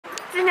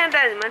今天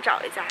带你们找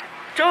一家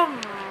这么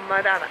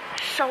大的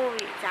烧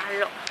饼夹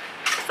肉，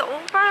走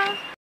吧。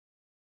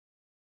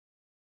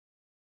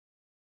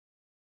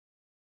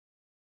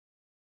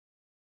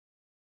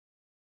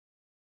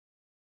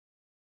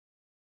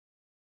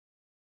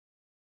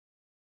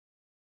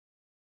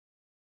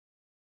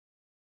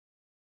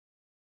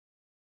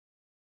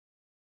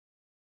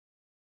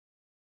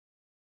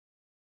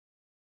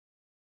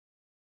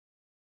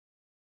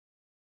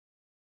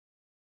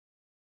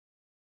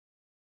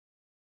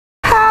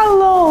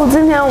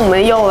今天我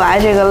们又来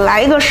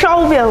个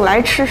烧饼，来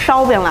吃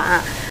烧饼了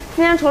啊！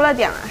今天除了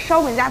点了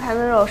烧饼夹坛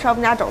子肉、烧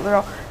饼夹肘子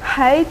肉，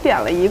还点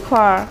了一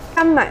块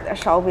单买的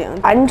烧饼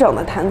完整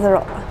的坛子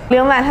肉。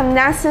另外他们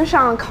家新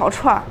上了烤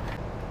串，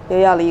又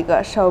要了一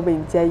个烧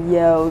饼夹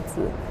腰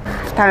子。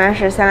当然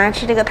是先来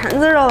吃这个坛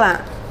子肉啦，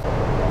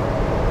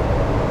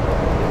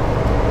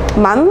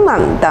满满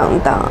当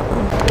当。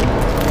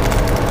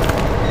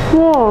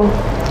哇！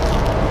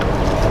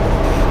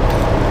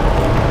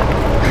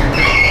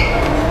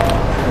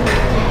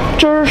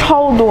汁儿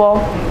超多，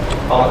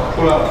好，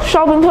出来了。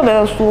烧饼特别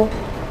的酥，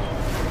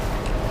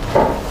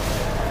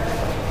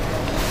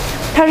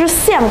它是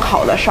现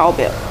烤的烧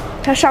饼，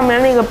它上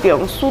面那个饼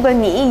酥的，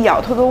你一咬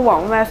它都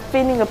往外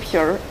飞那个皮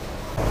儿。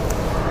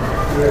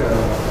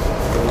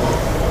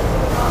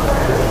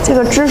这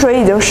个汁水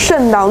已经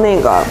渗到那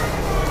个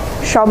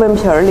烧饼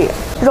皮儿里，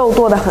肉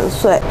剁得很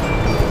碎。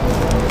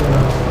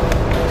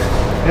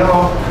你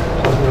好。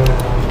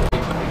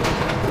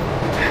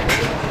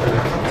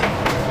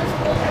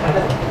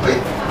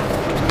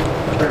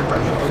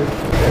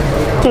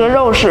这个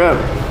肉是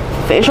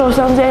肥瘦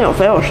相间，有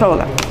肥有瘦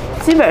的，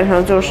基本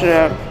上就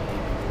是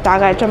大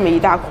概这么一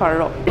大块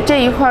肉。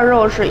这一块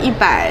肉是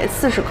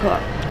140克，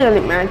这个里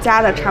面加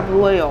的差不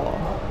多有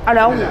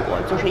2.5，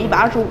就是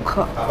125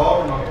克。打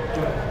包是吗？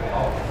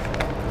好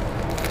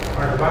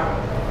，28。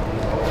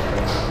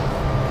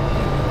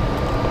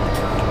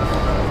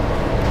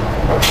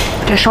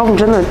这烧饼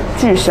真的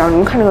巨香，你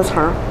们看这个层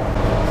儿。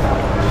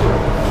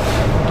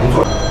不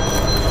错。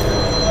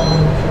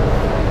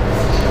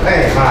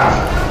哎妈！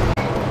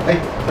哎，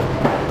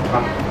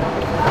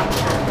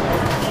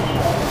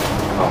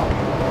好，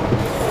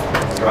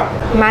是吧？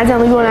麻酱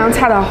的用量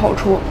恰到好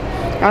处，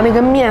然后那个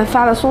面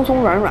发的松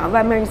松软软，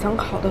外面一层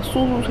烤的酥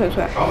酥脆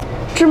脆，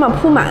芝麻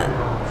铺满，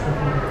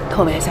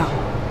特别香。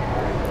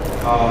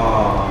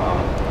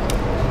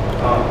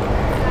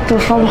这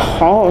个烧饼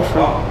好好吃。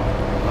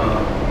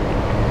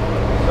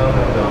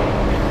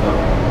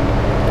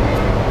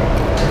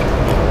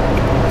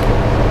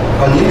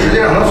您直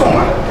接让他送来，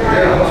直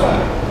接让他送来。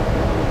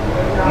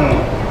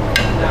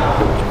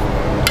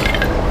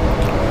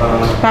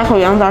来口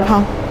羊杂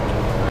汤。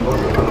我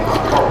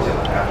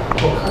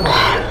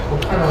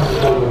看到这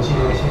个有记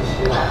这个信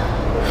息了。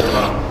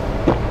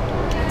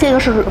这个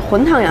是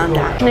混汤羊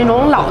杂，那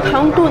种老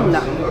汤炖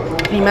的，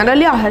里面的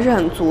料还是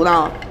很足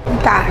的。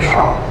大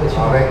勺，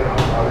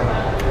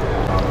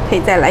可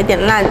以再来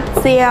点辣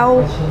椒。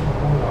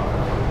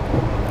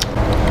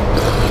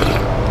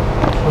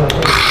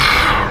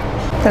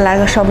再来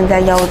个烧饼夹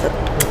腰子，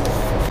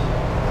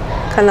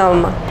看到了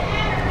吗？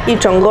一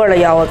整个的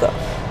腰子，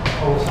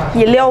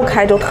一撩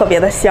开就特别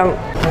的香。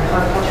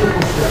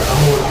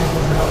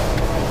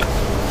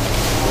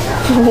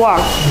哇！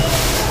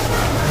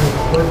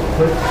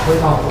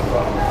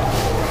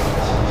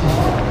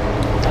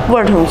味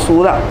儿挺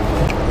足的，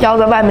腰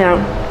子外面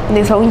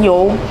那层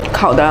油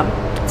烤的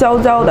焦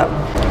焦的，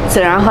孜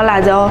然和辣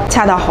椒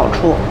恰到好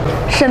处，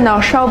渗到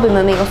烧饼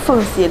的那个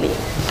缝隙里。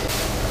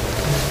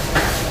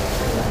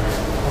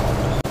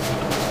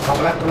好，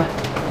来，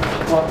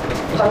我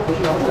一下回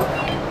去要录。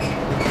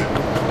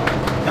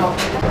你好，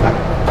来。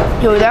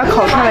有一点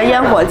烤串的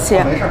烟火气。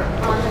没事。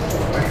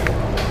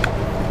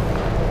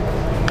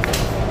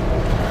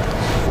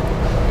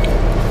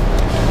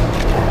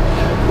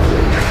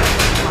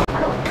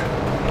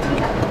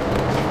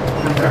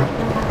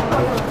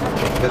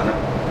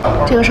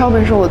这个烧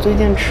饼是我最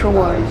近吃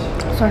过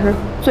算是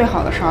最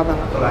好的烧饼了。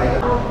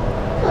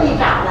特意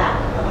炸的。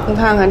你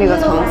看看这个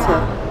层次，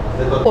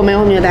我没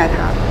有虐待它。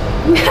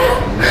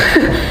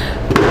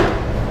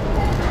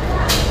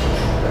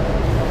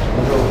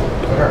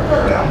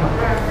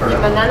你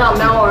们难道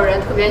没有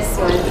人特别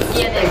喜欢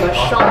接那个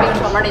烧饼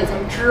上面那层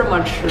芝麻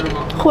吃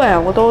吗？会，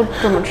我都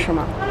这么吃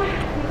嘛。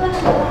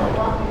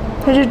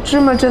它这芝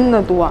麻真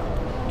的多。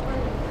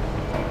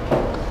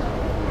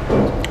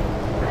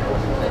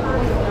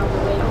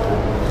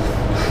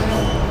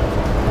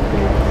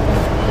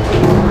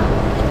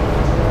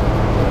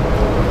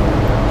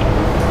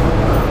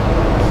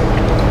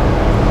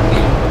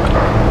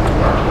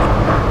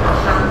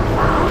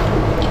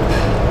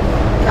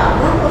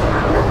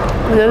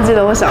我就记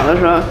得我小的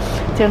时候，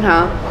经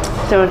常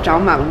就是找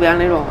马路边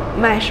那种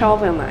卖烧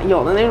饼的，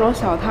有的那种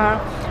小摊儿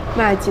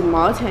卖几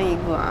毛钱一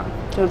个啊，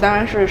就当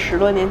然是10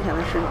多年前的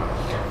事情。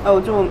哎，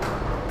我就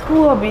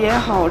特别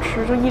好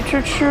吃，就一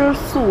吃4、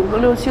5个、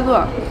6、7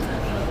个。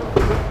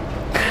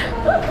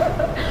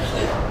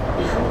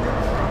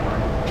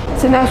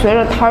现在随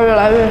着摊儿越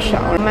来越少，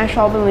卖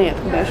烧饼的也特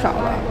别少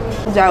了，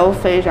物价又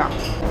飞涨。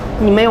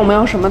你们有没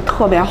有什么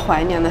特别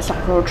怀念的小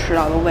时候吃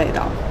到的味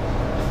道？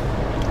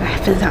来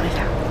分享一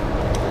下。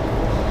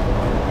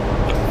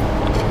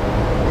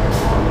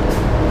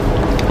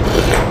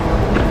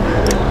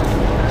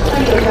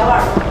有小碗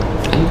吗？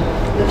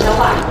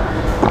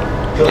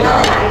有小碗。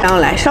然后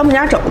来烧饼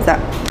夹肘子，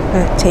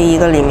这一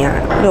个里面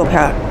6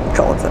片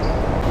肘子，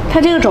它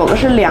这个肘子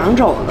是凉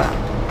肘子，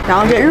然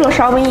后这热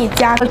烧饼一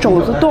加，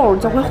肘子豆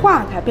就会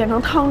化开，变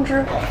成汤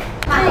汁。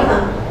那个。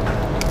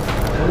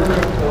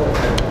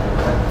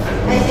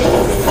哎，谢谢。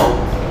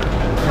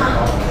好，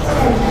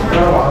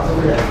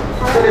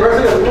这里边是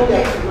有什么？什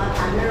么坛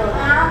子肉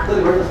啊？这里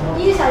边是什么？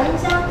一个小音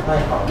箱。哎，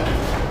好。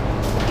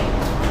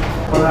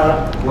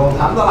有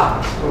坛子了，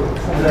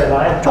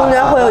中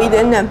间会有一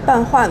点点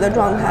半化的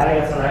状态。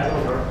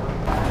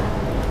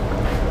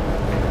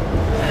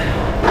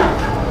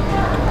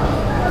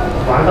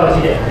晚上到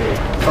几点？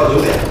到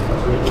9点。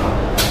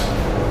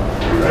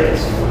9点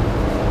行。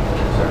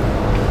是。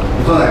你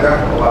坐哪边？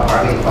我把盘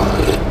给你放。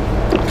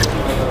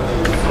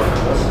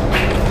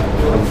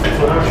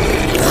坐那儿。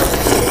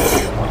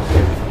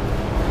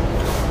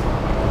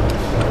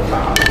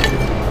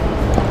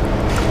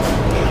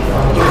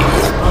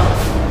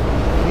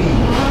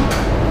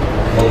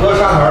我搁沙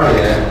盘里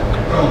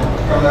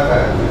正在盖。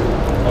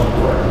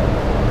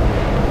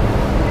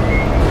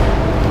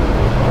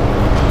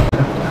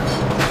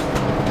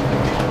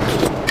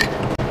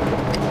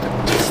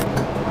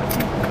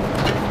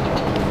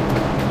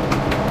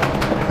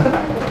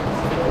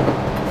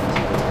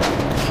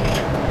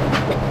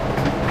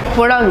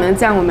不知道你们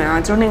见过没啊？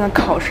就是那个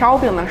烤烧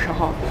饼的时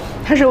候，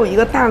它是有一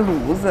个大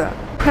炉子，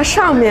它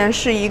上面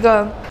是一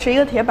个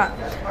铁板，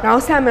然后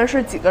下面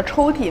是几个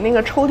抽屉，那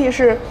个抽屉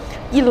是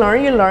一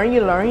棱一棱一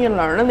棱一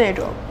棱的那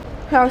种。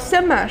它要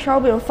先把烧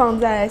饼放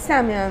在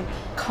下面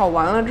烤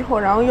完了之后，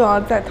然后又要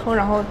再腾，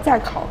然后再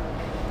烤。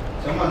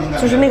行吧，您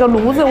就是那个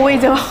炉子，我已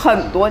经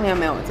很多年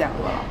没有见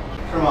过了。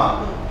是吗？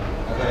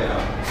可以啊。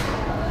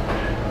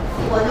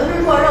我就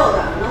是做肉的，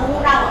能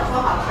让我说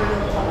好吃就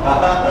行。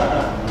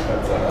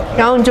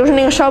然后你就是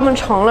那个烧饼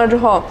成了之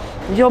后，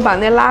你就把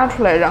那拉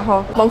出来，然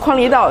后往筐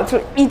里一倒，就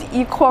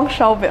一筐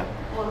烧饼。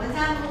我们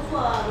家不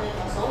做那个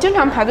手。经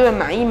常排队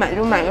买，一买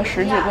就买个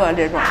10几个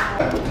这种。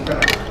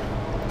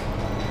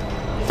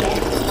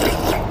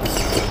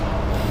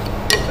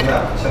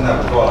现在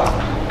不做了。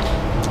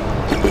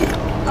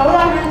搞不到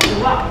人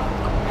煮了。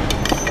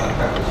太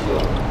可惜了。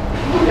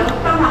不行，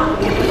商场里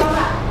没烧饭。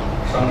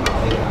商场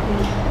里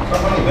商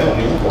场里没有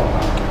明火吗？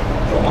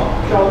有吗？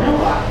有明火。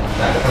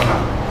哪个商场？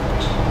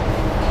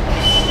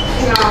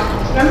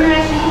那个人民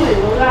西路里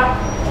有个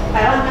百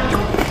万商场。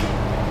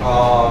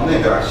哦，那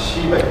边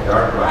西北边是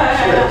吧？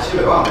西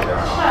北旺那边啊。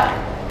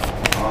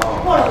哦。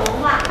或者文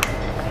化。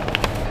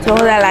最后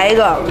再来一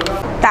个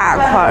大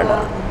块的。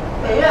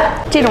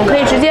这种可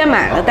以直接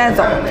买了带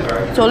走，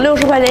就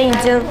60块钱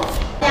1斤。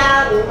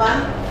家五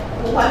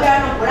环边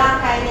上不让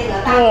开那个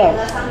大型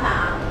的商场，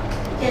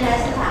建材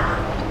市场，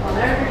我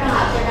们是正好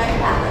建材市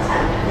场的产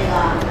那个。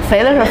肥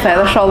的是肥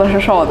的，瘦的是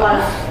瘦的。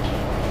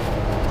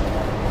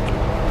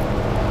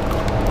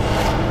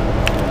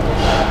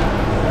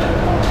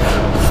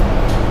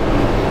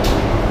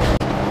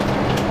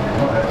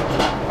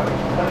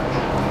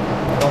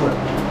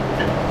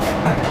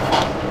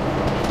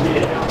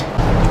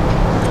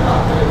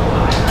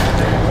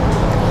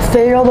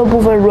肥肉的部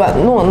分软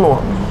糯糯，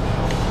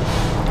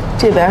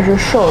这边是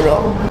瘦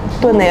肉，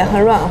炖的也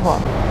很软和。我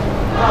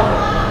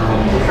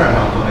们不擅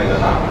长做那个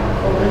大。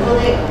我们做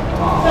那个，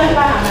这是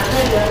巴掌面，那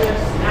个是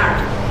死面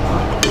的。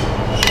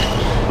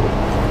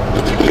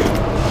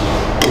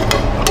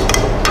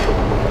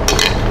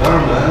原来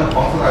我们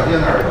黄四大街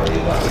那儿有一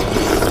个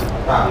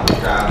大饼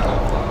夹肘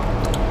子。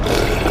对。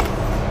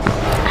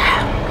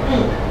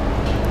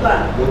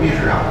邮币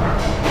市场那儿，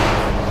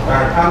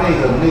但是他那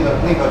个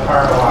摊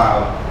儿的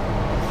话。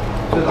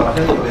最早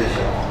先特别小，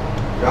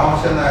然后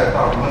现在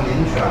到什么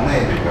林泉那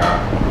里边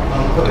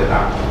弄特别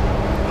大，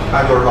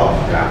它就是烙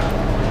饼夹，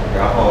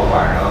然后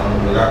晚上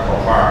有点口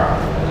饭啊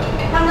什么的。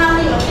他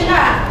们那个现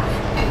在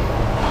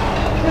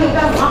那个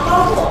叫什么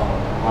包子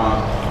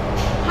啊，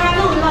他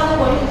弄到那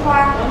个一圈，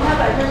然后他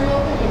本身就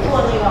自己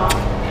做那个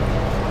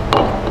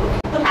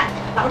灯台，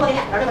早上做那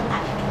点，这个灯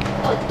台，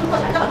就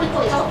做起来，这会做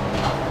给烧。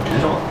您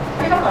收。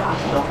没烧多少？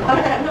好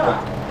像在这儿。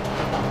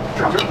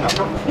市场其实挺难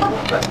收。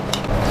对。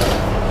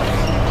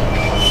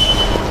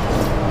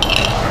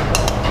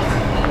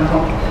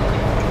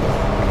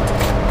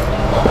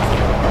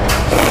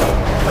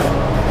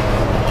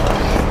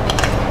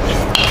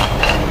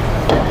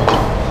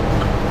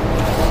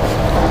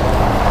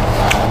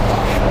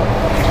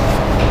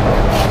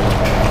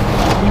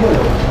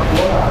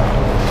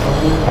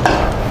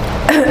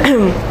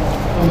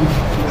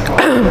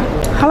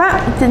好啦，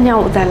今天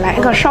我再来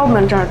一个烧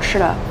饼这儿吃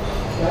的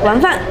晚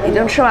饭已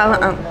经吃完了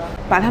啊，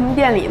把他们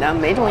店里的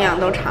每种样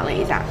都尝了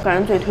一下，个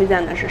人最推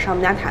荐的是烧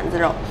饼夹坛子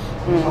肉，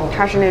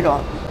它是那种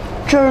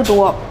汁儿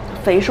多，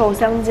肥瘦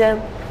相间。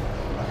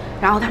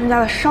然后他们家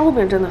的烧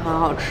饼真的很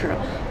好吃，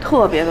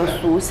特别的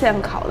酥，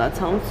现烤的，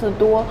层次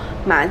多，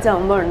麻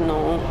酱味儿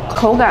浓，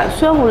口感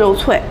鲜乎又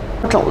脆。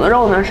肘子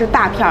肉呢是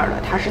大片的，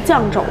它是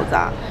酱肘子，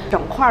整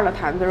块的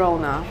坛子肉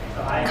呢，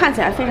看起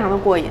来非常的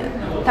过瘾，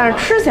但是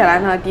吃起来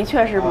呢，的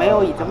确是没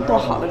有已经剁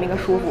好的那个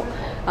舒服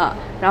啊。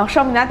然后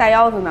烧饼夹大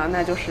腰子呢，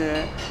那就是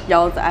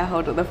腰子爱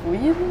好者的福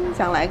音，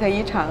将来可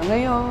以尝了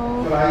哟。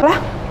好了，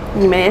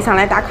你们也想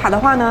来打卡的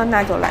话呢，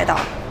那就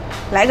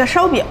来个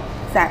烧饼，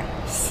在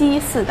西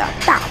四的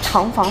大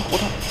厂房胡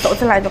同，走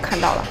进来就看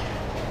到了。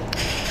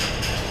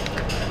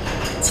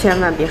千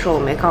万别说我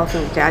没告诉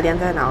你这家店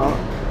在哪哦。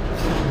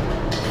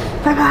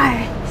拜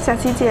拜，下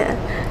期见，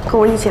跟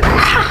我一起来，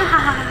哈哈哈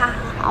哈哈哈，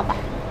好吧。